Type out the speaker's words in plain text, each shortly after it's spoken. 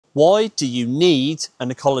Why do you need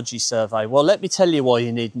an ecology survey? Well, let me tell you why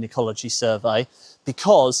you need an ecology survey.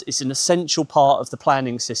 Because it's an essential part of the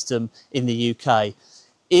planning system in the UK.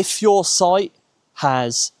 If your site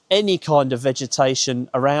has any kind of vegetation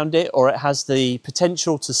around it, or it has the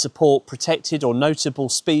potential to support protected or notable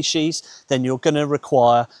species, then you're going to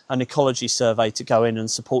require an ecology survey to go in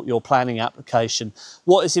and support your planning application.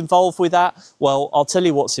 What is involved with that? Well, I'll tell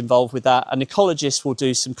you what's involved with that. An ecologist will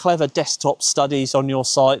do some clever desktop studies on your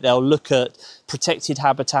site. They'll look at protected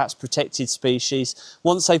habitats, protected species.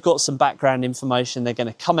 Once they've got some background information, they're going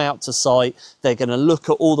to come out to site. They're going to look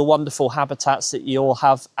at all the wonderful habitats that you all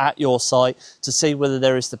have at your site to see whether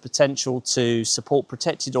there is the potential to support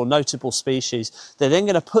protected or notable species. They're then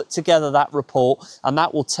going to put together that report, and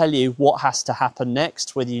that will tell you what has to happen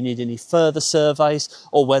next, whether you need any further surveys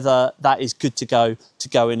or whether that is good to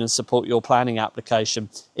go in and support your planning application.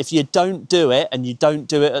 If you don't do it, and you don't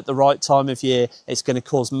do it at the right time of year, it's going to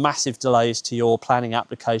cause massive delays to your planning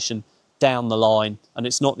application down the line, and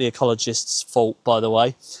it's not the ecologist's fault, by the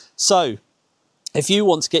way. So if you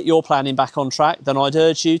want to get your planning back on track, then I'd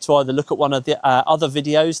urge you to either look at one of the other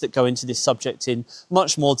videos that go into this subject in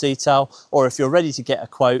much more detail, or if you're ready to get a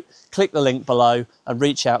quote, click the link below and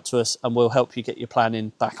reach out to us and we'll help you get your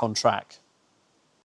planning back on track.